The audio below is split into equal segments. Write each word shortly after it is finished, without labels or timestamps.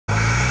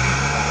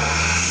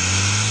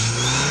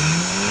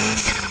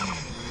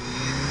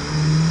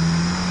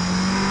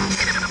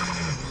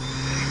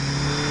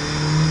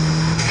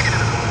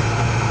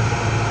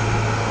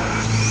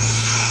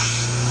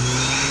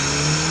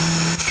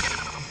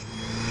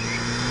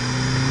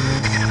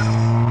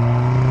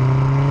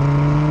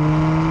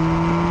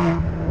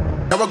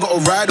I gotta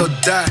ride or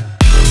die.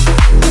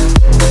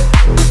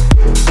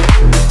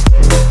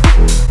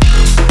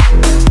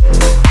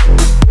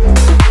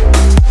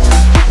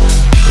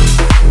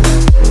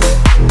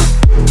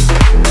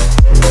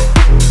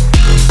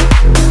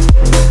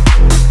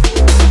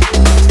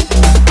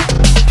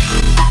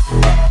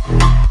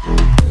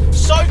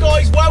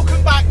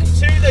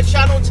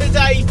 Channel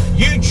today,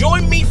 you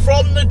join me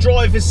from the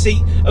driver's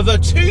seat of a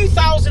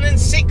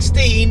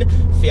 2016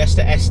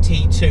 Fiesta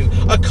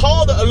ST2, a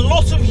car that a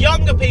lot of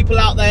younger people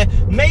out there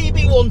may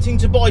be wanting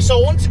to buy. So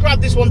I wanted to grab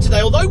this one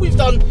today. Although we've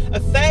done a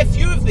fair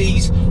few of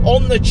these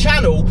on the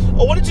channel,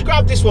 I wanted to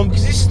grab this one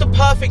because this is the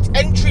perfect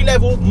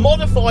entry-level,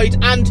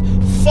 modified and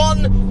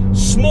fun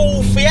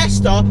small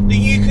Fiesta that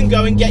you can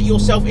go and get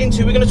yourself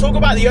into. We're going to talk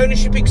about the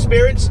ownership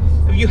experience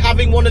of you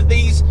having one of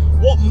these,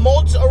 what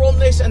mods are on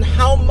this, and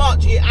how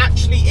much it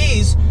actually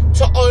is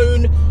to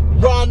own,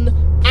 run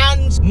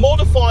and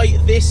modify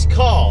this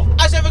car.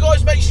 As ever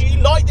guys, make sure you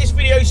like this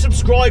video,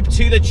 subscribe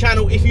to the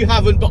channel if you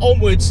haven't, but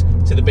onwards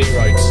to the big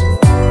roads.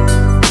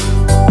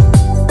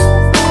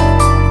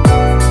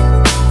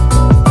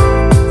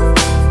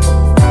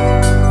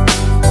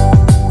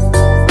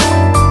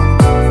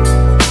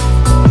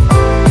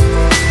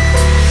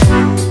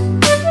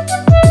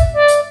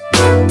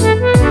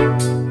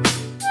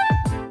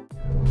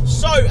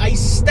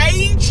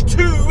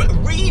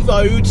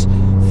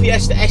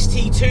 Fiesta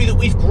ST2 that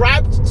we've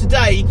grabbed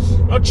today.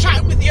 And I'm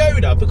chatting with the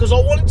owner because I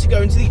wanted to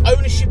go into the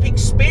ownership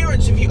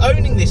experience of you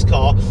owning this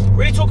car,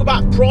 really talk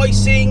about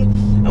pricing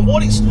and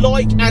what it's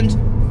like and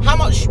how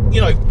much, you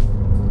know,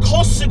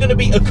 costs are going to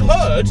be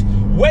incurred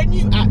when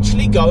you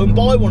actually go and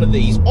buy one of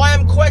these. I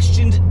am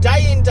questioned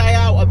day in, day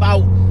out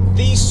about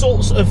these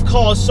sorts of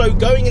cars, so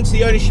going into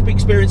the ownership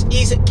experience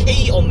is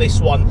key on this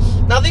one.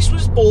 Now this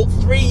was bought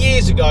 3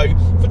 years ago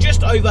for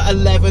just over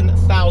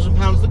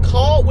 £11,000. The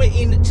car we're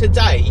in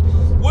today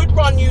would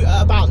run you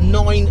at about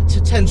 9 to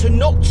 10, so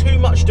not too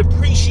much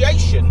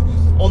depreciation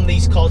on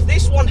these cars.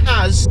 This one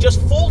has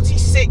just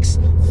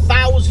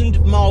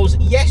 46,000 miles.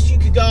 Yes, you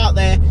could go out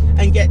there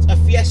and get a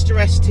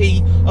Fiesta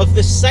ST of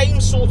the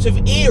same sort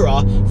of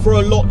era for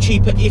a lot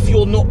cheaper if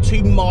you're not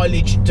too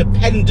mileage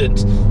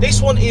dependent. This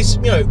one is,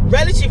 you know,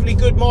 relatively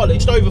good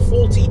mileage, over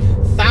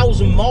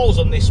 40,000 miles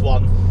on this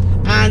one,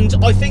 and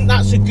I think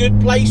that's a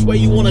good place where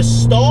you want to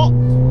start.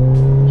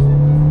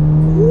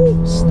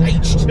 Ooh,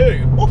 stage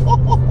 2.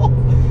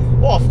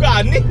 Oh, I forgot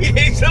how nippy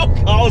these little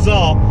cars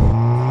are.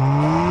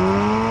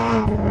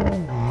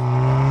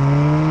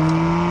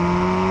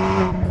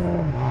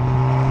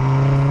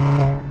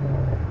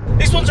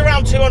 This one's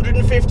around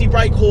 250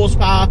 brake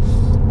horsepower.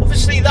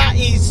 Obviously that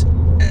is,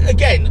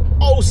 again,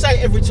 I'll say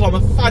it every time,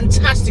 a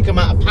fantastic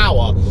amount of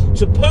power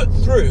to put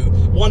through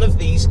one of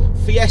these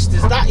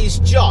Fiestas. That is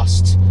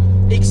just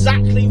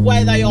exactly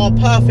where they are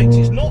perfect.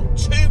 It's not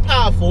too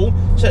powerful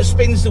so it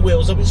spins the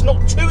wheels up. It's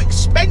not too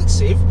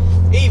expensive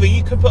either.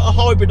 You could put a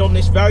hybrid on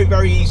this very,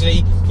 very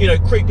easily, you know,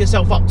 creep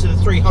yourself up to the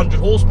 300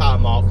 horsepower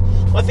mark.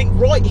 I think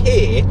right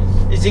here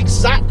is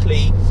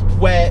exactly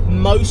where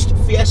most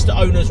Fiesta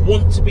owners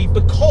want to be,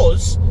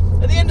 because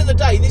at the end of the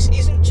day, this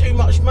isn't too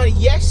much money.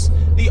 Yes,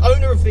 the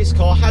owner of this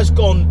car has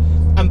gone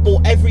and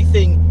bought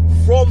everything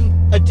from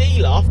a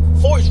dealer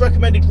for its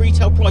recommended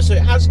retail price, so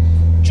it has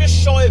just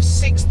shy of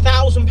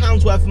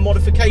 £6,000 worth of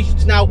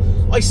modifications. Now,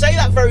 I say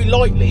that very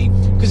lightly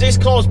because this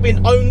car's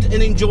been owned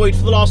and enjoyed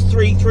for the last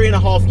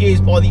 3.5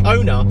 years by the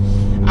owner,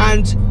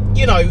 and,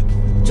 you know,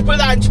 to put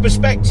that into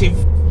perspective,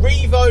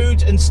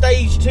 revoed and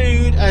stage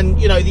 2'd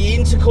and, you know, the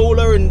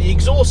intercooler and the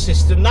exhaust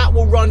system, that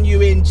will run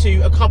you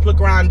into a couple of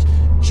grand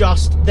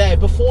just there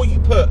before you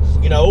put,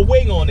 you know, a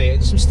wing on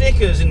it, some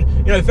stickers and,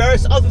 you know,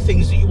 various other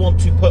things that you want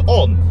to put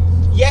on.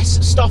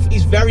 Yes, stuff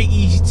is very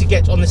easy to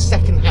get on the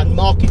second-hand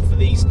market for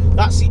these.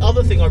 That's the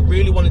other thing I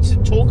really wanted to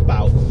talk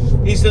about,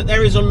 is that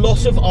there is a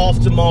lot of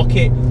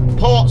aftermarket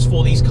parts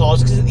for these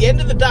cars, because at the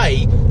end of the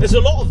day, there's a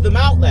lot of them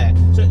out there.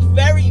 So it's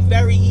very,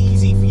 very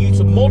easy for you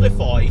to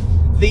modify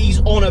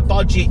these on a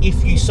budget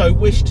if you so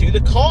wish to.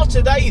 The car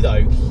today,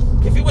 though,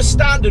 if it was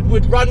standard,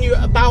 would run you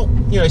at about,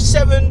 you know,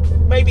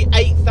 £7,000, maybe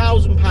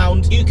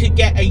 £8,000. You could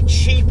get a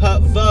cheaper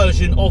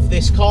version of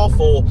this car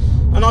for,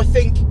 and I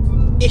think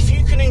if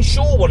you can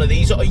insure one of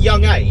these at a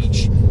young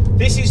age,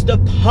 this is the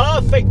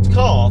perfect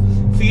car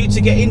for you to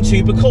get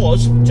into,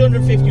 because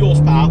 250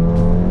 horsepower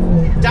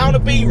down a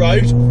B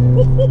road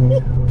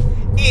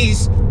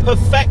is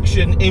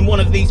perfection in one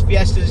of these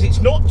Fiestas. It's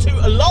not too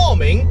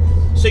alarming,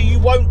 so you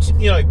won't,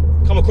 you know,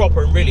 come a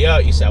cropper and really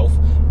hurt yourself,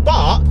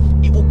 but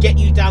it will get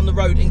you down the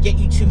road and get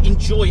you to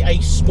enjoy a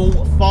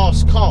small,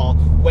 fast car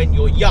when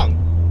you're young.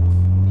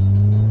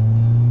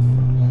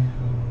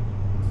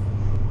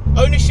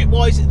 Ownership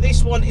wise,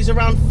 this one is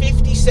around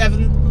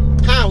 £57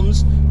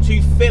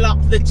 to fill up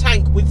the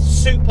tank with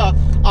super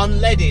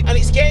unleaded, and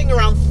it's getting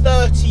around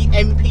 30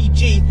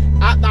 mpg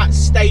at that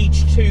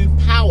stage 2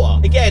 power.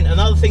 Again,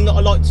 another thing that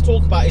I like to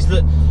talk about is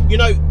that, you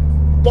know,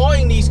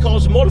 buying these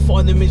cars and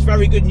modifying them is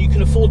very good and you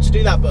can afford to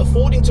do that, but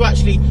affording to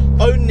actually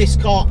own this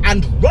car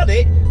and run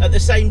it at the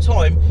same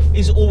time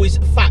is always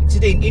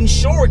factored in.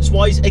 Insurance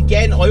wise,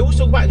 again, I always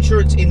talk about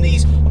insurance in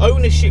these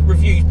ownership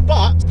reviews,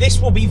 but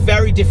this will be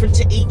very different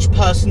to each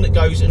person that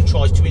goes and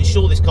tries to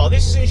insure this car.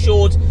 This is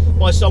insured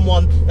by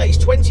someone that is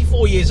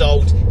 24 years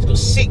old, he's got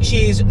 6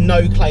 years,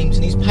 no claims,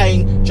 and he's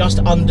paying just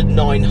under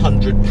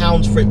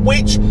 £900 for it,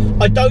 which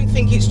I don't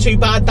think it's too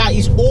bad. That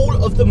is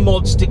all of the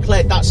mods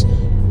declared. That's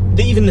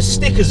even the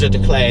stickers are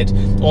declared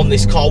on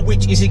this car,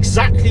 which is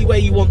exactly where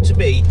you want to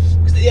be,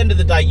 because at the end of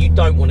the day, you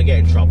don't want to get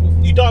in trouble.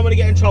 You don't want to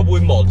get in trouble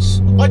with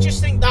mods. I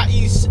just think that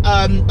is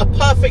a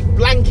perfect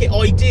blanket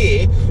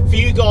idea for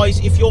you guys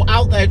if you're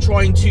out there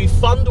trying to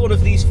fund one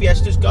of these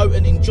Fiestas, go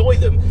and enjoy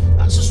them.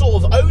 That's the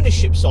sort of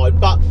ownership side,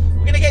 but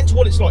we're going to get into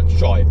what it's like to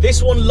drive.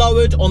 This one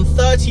lowered on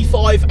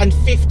 35 and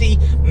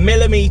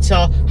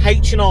 50mm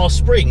H&R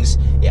springs.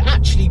 It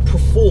actually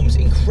performs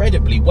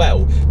incredibly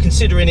well,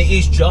 considering it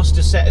is just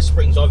a set of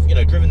springs. I've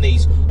driven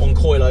these on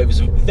coilovers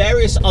and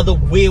various other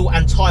wheel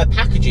and tyre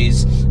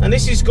packages, and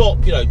this has got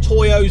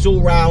Toyos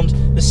all round,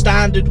 the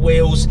standard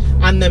wheels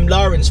and them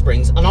lowering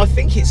springs, and I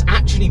think it's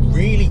actually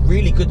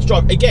really good to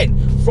drive. Again,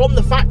 from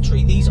the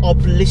factory, these are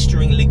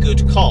blisteringly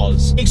good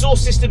cars.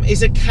 Exhaust system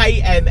is a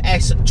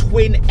KMS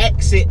twin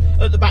exit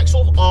at the back,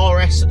 sort of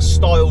RS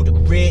styled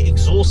rear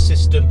exhaust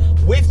system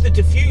with the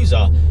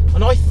diffuser,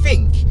 and I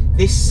think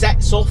this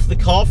sets off the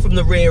car from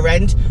the rear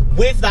end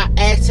with that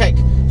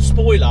AirTech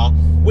spoiler,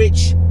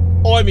 which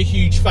I'm a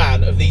huge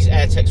fan of these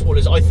AirTech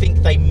spoilers. I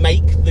think they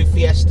make the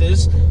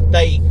Fiestas,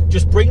 they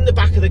just bring the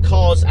back of the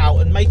cars out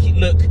and make it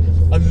look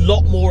a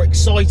lot more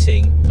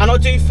exciting. And I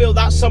do feel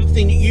that's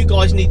something that you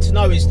guys need to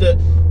know, is that,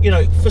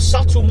 for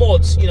subtle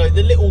mods,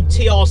 the little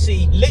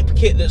TRC lip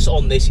kit that's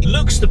on this, it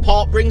looks the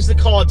part, brings the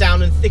car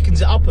down and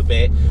thickens it up a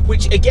bit,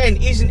 which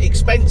again isn't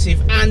expensive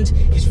and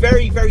is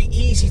very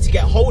easy to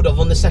get hold of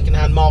on the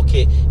second-hand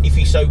market if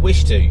you so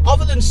wish to.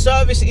 Other than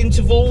service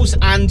intervals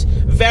and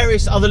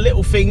various other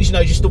little things,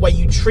 just the way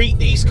you treat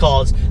these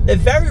cars, they're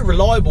very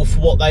reliable for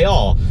what they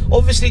are.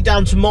 Obviously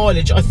down to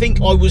mileage, I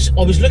think I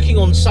was looking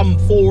on some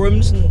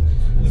forums and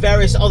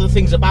various other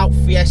things about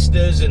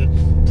Fiestas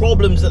and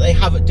problems that they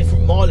have at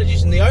different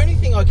mileages, and the only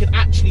thing I could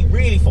actually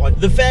really find,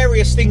 the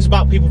various things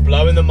about people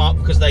blowing them up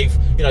because they've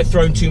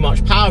thrown too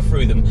much power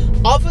through them.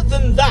 Other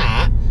than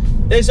that,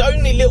 there's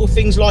only little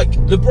things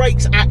like the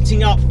brakes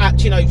acting up at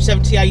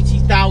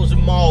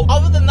 70,000-80,000 miles.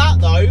 Other than that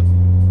though,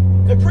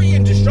 they're pretty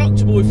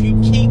indestructible if you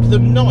keep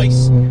them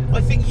nice. I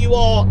think you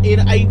are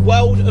in a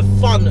world of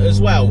fun as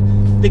well.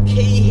 The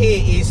key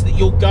here is that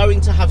you're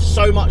going to have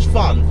so much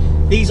fun.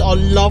 These are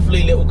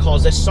lovely little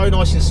cars. They're so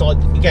nice inside.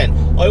 Again,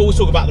 I always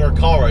talk about the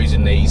Recaros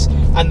in these,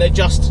 and they're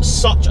just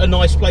such a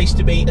nice place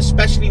to be,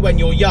 especially when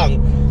you're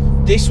young.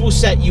 This will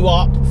set you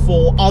up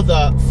for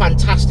other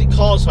fantastic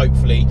cars,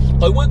 hopefully.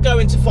 I would go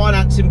into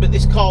financing, but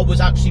this car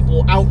was actually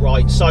bought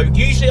outright. So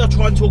usually I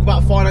try and talk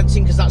about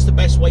financing because that's the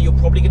best way you're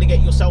probably going to get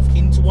yourself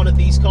into one of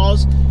these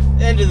cars. At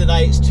the end of the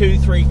day, it's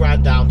 2-3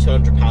 grand down,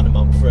 £200 a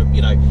month for, an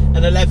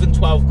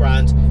 11-12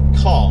 grand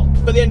car.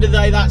 But at the end of the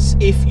day, that's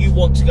if you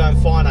want to go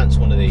and finance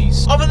one of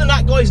these. Other than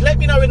that, guys, let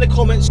me know in the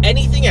comments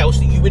anything else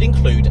that you would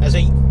include as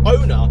a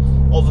owner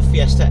of a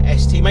Fiesta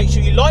ST. Make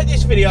sure you like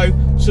this video,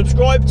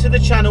 subscribe to the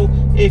channel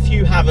if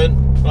you haven't,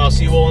 and I'll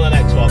see you all on the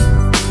next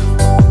one.